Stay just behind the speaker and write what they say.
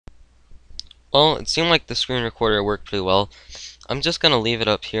Well, it seemed like the screen recorder worked pretty well. I'm just gonna leave it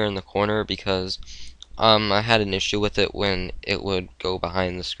up here in the corner because I had an issue with it when it would go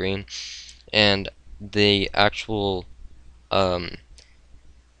behind the screen and the actual um,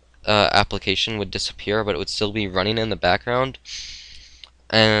 application would disappear, but it would still be running in the background.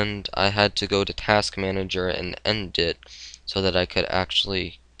 And I had to go to Task Manager and end it so that I could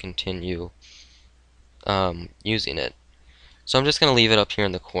actually continue using it. So I'm just gonna leave it up here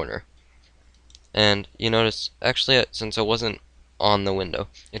in the corner. And you notice, actually, since it wasn't on the window,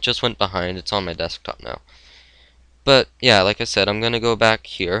 it just went behind. It's on my desktop now. But yeah, like I said, I'm going to go back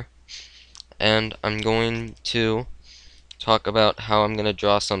here and I'm going to talk about how I'm going to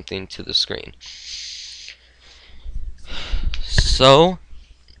draw something to the screen. So,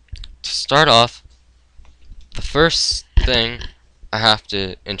 to start off, the first thing I have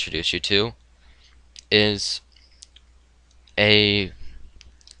to introduce you to is a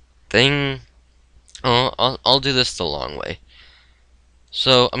thing. Oh, I'll do this the long way.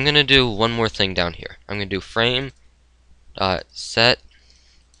 So, I'm going to do one more thing down here. I'm going to do frame set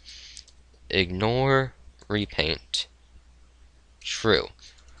ignore repaint true.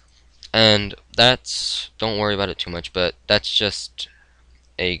 And don't worry about it too much, but that's just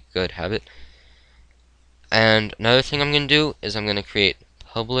a good habit. And another thing I'm going to do is I'm going to create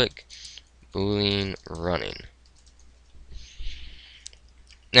public boolean running.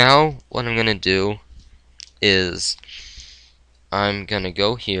 Now, what I'm going to do is I'm going to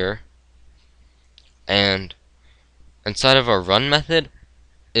go here, and inside of our run method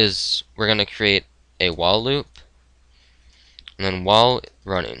is we're going to create a while loop, and then while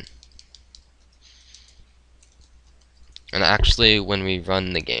running. And actually, when we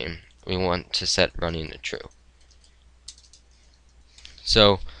run the game, we want to set running to true.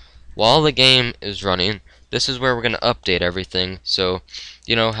 So, while the game is running, this is where we're going to update everything. So,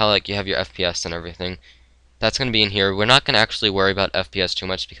 you know how like you have your FPS and everything. That's going to be in here. We're not going to actually worry about FPS too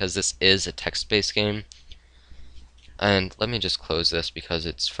much because this is a text-based game. And let me just close this because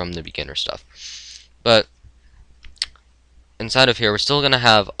it's from the beginner stuff. But inside of here, we're still going to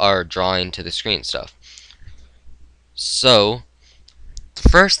have our drawing to the screen stuff. So, the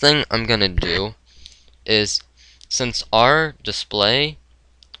first thing I'm going to do is, since our display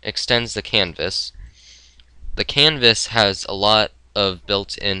extends the canvas has a lot of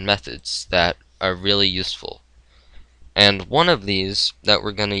built-in methods that are really useful. And one of these that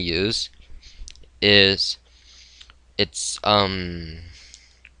we're going to use is we're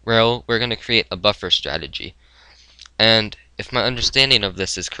going to create a buffer strategy. And if my understanding of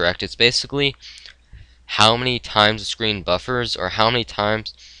this is correct, it's basically how many times the screen buffers, or how many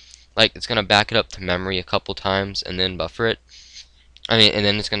times, like it's going to back it up to memory a couple times and then buffer it. And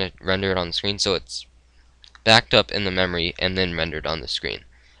then it's going to render it on the screen, so it's backed up in the memory and then rendered on the screen.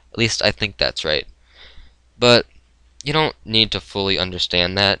 At least I think that's right. But you don't need to fully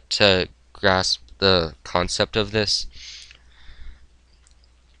understand that to grasp the concept of this.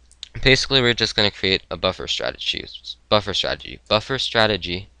 Basically, we're just going to create a buffer strategy,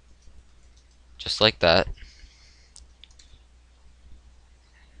 just like that.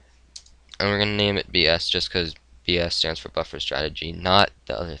 And we're going to name it BS just because BS stands for buffer strategy, not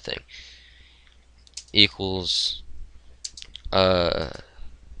the other thing. Equals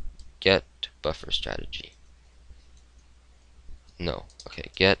get buffer strategy. No,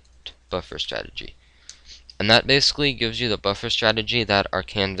 okay, get buffer strategy. And that basically gives you the buffer strategy that our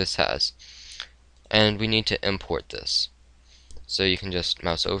canvas has. And we need to import this. So you can just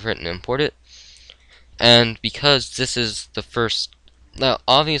mouse over it and import it. And because this is the first, now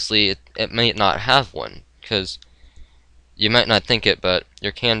obviously it might not have one, because you might not think it, but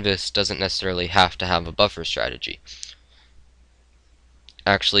your canvas doesn't necessarily have to have a buffer strategy.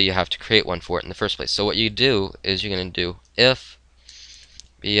 Actually, you have to create one for it in the first place. So what you do is you're going to do if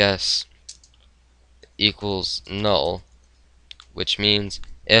BS equals null, which means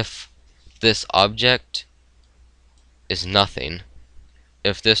if this object is nothing,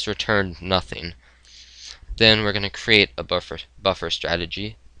 if this returned nothing, then we're going to create a buffer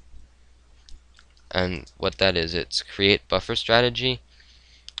strategy. And what that is, it's create buffer strategy,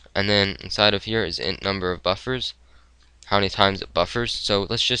 and then inside of here is int number of buffers, how many times it buffers. So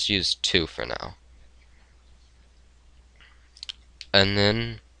let's just use 2 for now. And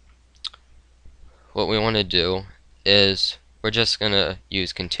then what we want to do is we're just going to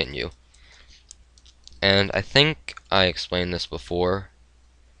use continue. And I think I explained this before.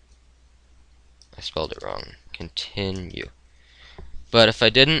 I spelled it wrong. Continue. But if I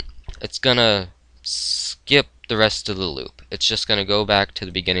didn't, it's going to skip the rest of the loop. It's just going to go back to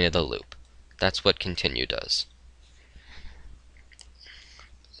the beginning of the loop. That's what continue does.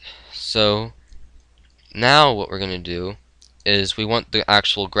 So Now what we're going to do is we want the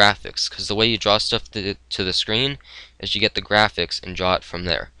actual graphics, because the way you draw stuff to the screen is you get the graphics and draw it from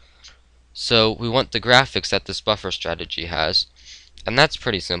there. So we want the graphics that this buffer strategy has, and that's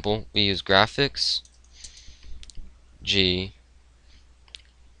pretty simple. We use graphics g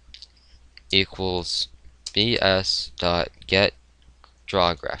equals bs dot get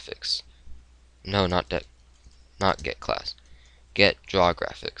draw graphics. No, not get class. Get draw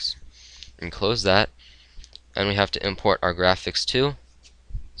graphics. And close that, and we have to import our graphics too.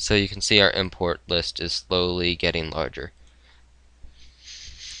 So you can see our import list is slowly getting larger.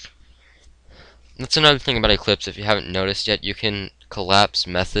 That's another thing about Eclipse. If you haven't noticed yet, you can collapse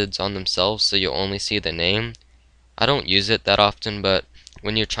methods on themselves so you only see the name. I don't use it that often, but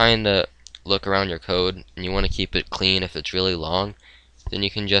when you're trying to look around your code and you want to keep it clean if it's really long, then you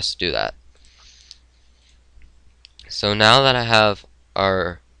can just do that. So now that I have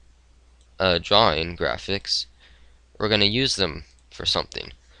our drawing graphics, we're going to use them for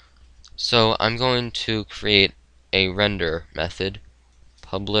something. So I'm going to create a render method,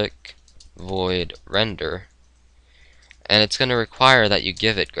 public void render, and it's going to require that you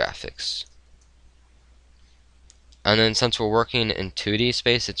give it graphics. And then since we're working in 2D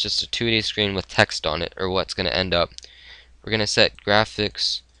space, it's just a 2D screen with text on it, or what's going to end up. We're going to set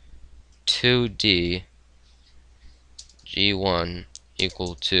graphics 2D G1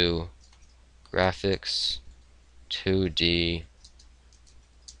 equal to graphics 2D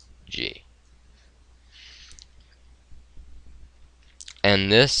G.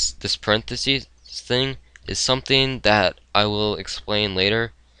 And this parentheses thing is something that I will explain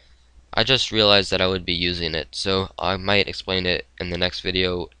later. I just realized that I would be using it, so I might explain it in the next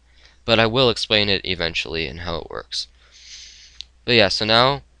video, but I will explain it eventually and how it works. But yeah, so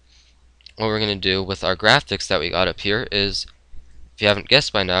now what we're going to do with our graphics that we got up here is, if you haven't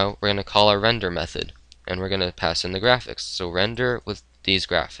guessed by now, we're going to call our render method, and we're going to pass in the graphics. So render with these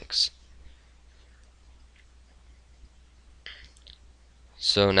graphics.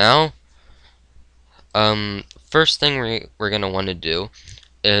 So now, first thing we're going to want to do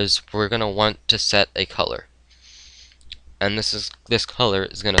is we're going to want to set a color. And this color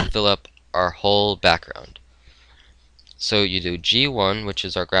is going to fill up our whole background. So you do G1, which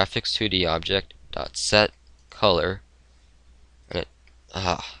is our graphics 2D object, dot set color, and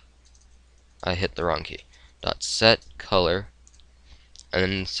I hit the wrong key. Dot set color, and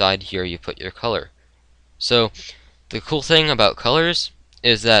then inside here you put your color. So the cool thing about colors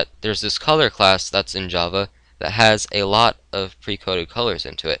is that there's this color class that's in Java that has a lot of pre-coded colors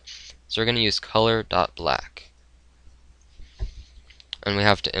into it. So we're going to use color.black. And we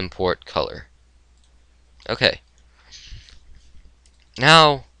have to import color. Okay.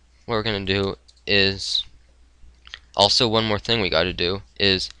 Now what we're going to do is, also one more thing we got to do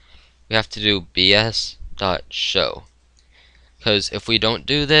is we have to do bs.show. Because if we don't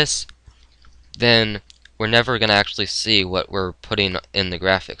do this, then we're never going to actually see what we're putting in the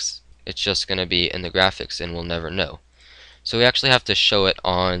graphics. It's just going to be in the graphics and we'll never know. So we actually have to show it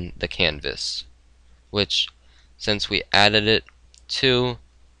on the canvas, which, since we added it to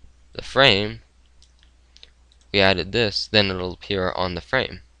the frame, we added this, then it'll appear on the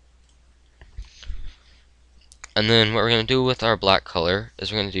frame. And then what we're going to do with our black color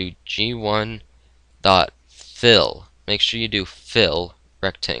is we're going to do g1.fill. Make sure you do fill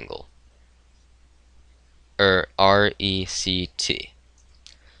rectangle, or R-E-C-T.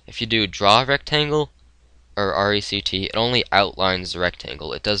 If you do draw rectangle, or R-E-C-T, it only outlines the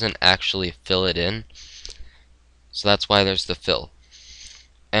rectangle. It doesn't actually fill it in. So that's why there's the fill.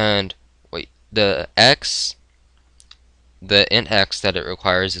 And wait, the int x that it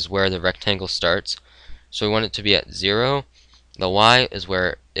requires is where the rectangle starts. So we want it to be at 0. The y is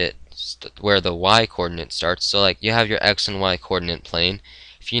where the y coordinate starts. So like you have your x and y coordinate plane.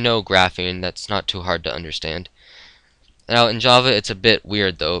 If you know graphing, that's not too hard to understand. Now in Java it's a bit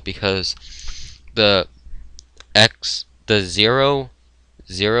weird though, because the 0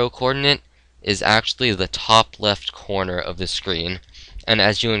 coordinate is actually the top left corner of the screen, and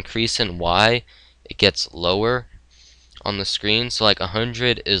as you increase in y, it gets lower on the screen. So like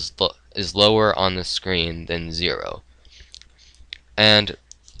 100 is lower on the screen than 0. And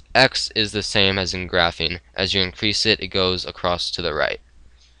x is the same as in graphing. As you increase it, it goes across to the right.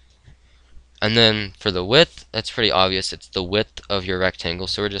 And then for the width, that's pretty obvious. It's the width of your rectangle,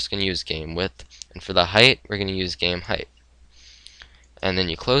 so we're just going to use game width. And for the height, we're going to use game height. And then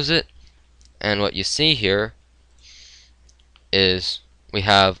you close it, and what you see here is we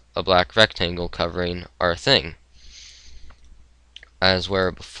have a black rectangle covering our thing. As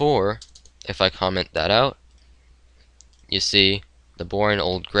where before, if I comment that out, you see the boring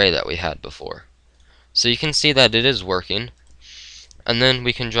old gray that we had before. So you can see that it is working, and then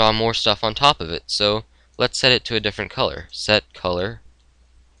we can draw more stuff on top of it. So let's set it to a different color. Set color,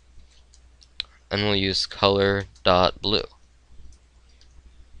 and we'll use color dot blue.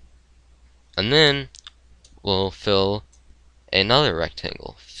 And then we'll fill another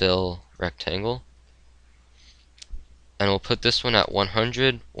rectangle. Fill rectangle. And we'll put this one at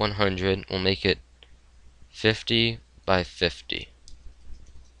 100, 100. We'll make it 50 by 50.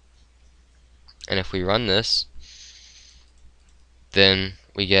 And if we run this, then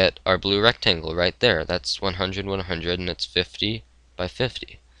we get our blue rectangle right there. That's 100, 100, and it's 50 by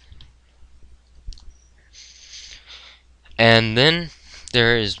 50. And then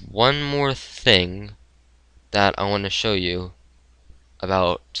there is one more thing that I want to show you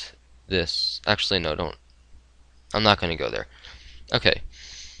about this. Actually, no, don't. I'm not going to go there. Okay.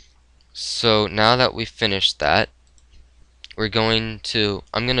 So now that we've finished that, I'm going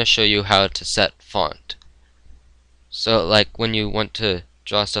to show you how to set font. So like when you want to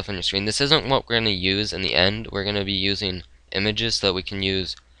draw stuff on your screen, this isn't what we're going to use in the end. We're going to be using images so that we can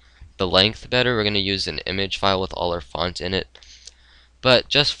use the length better. We're going to use an image file with all our font in it. But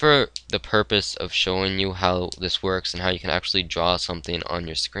just for the purpose of showing you how this works and how you can actually draw something on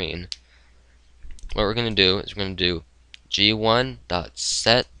your screen, what we're going to do is we're going to do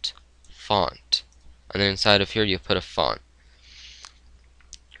g1.setFont, and then inside of here you put a font.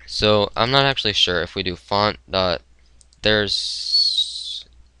 So I'm not actually sure if we do font dot, there's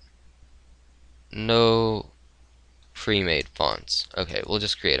no pre-made fonts. Okay, we'll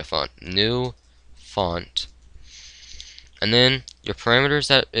just create a font. New font. And then your parameters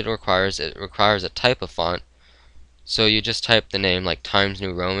that it requires a type of font. So you just type the name like Times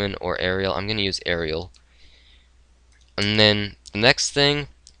New Roman or Arial. I'm going to use Arial. And then the next thing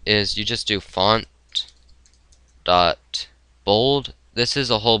is you just do font dot bold. This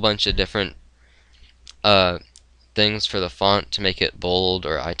is a whole bunch of different things for the font to make it bold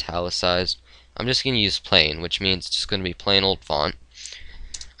or italicized. I'm just going to use plain, which means it's just going to be plain old font.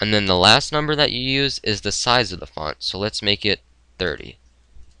 And then the last number that you use is the size of the font. So let's make it 30.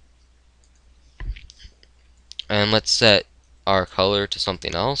 And let's set our color to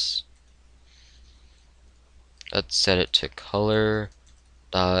something else. Let's set it to color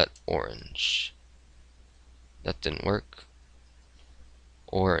dot orange. That didn't work.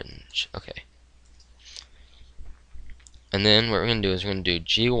 Orange. Okay. And then what we're going to do is we're going to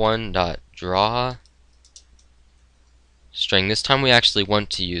do g1.draw string. This time we actually want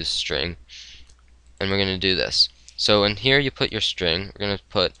to use string. And we're going to do this. So in here you put your string. We're going to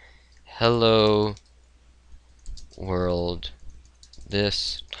put hello world,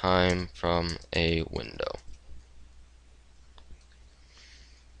 this time from a window.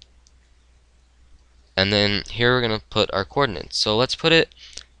 And then here we're going to put our coordinates. So let's put it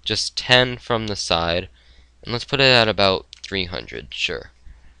just 10 from the side. And let's put it at about 300, sure.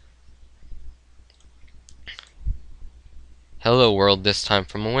 Hello world, this time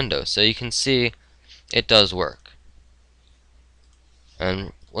from a window. So you can see it does work.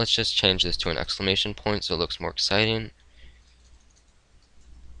 And let's just change this to an exclamation point so it looks more exciting.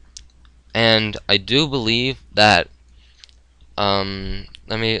 And I do believe that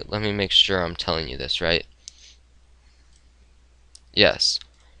let me make sure I'm telling you this right. Yes.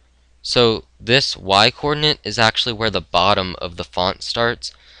 So this y coordinate is actually where the bottom of the font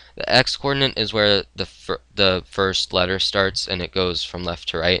starts. The x coordinate is where the first letter starts and it goes from left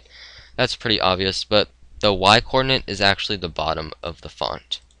to right. That's pretty obvious, but the y coordinate is actually the bottom of the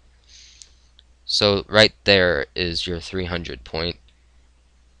font. So right there is your 300 point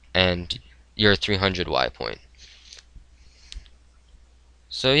and your 300 y point.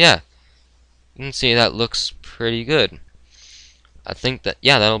 So yeah, you can see that looks pretty good. I think that,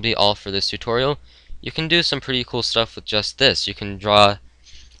 yeah, that'll be all for this tutorial. You can do some pretty cool stuff with just this. You can draw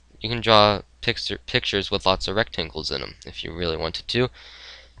pictures with lots of rectangles in them if you really wanted to.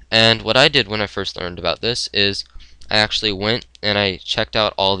 And what I did when I first learned about this is I actually went and I checked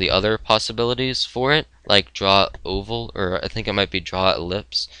out all the other possibilities for it, like draw oval, or I think it might be draw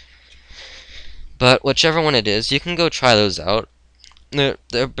ellipse. But whichever one it is, you can go try those out. They're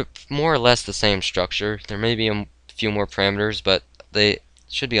more or less the same structure. There may be a few more parameters, but they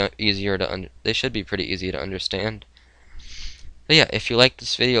should be they should be pretty easy to understand. But yeah, if you like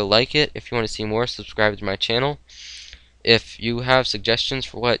this video, like it. If you want to see more, subscribe to my channel. If you have suggestions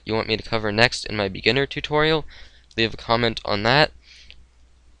for what you want me to cover next in my beginner tutorial, leave a comment on that.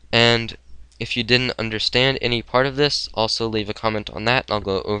 And if you didn't understand any part of this, also leave a comment on that, and I'll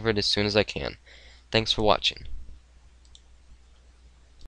go over it as soon as I can. Thanks for watching.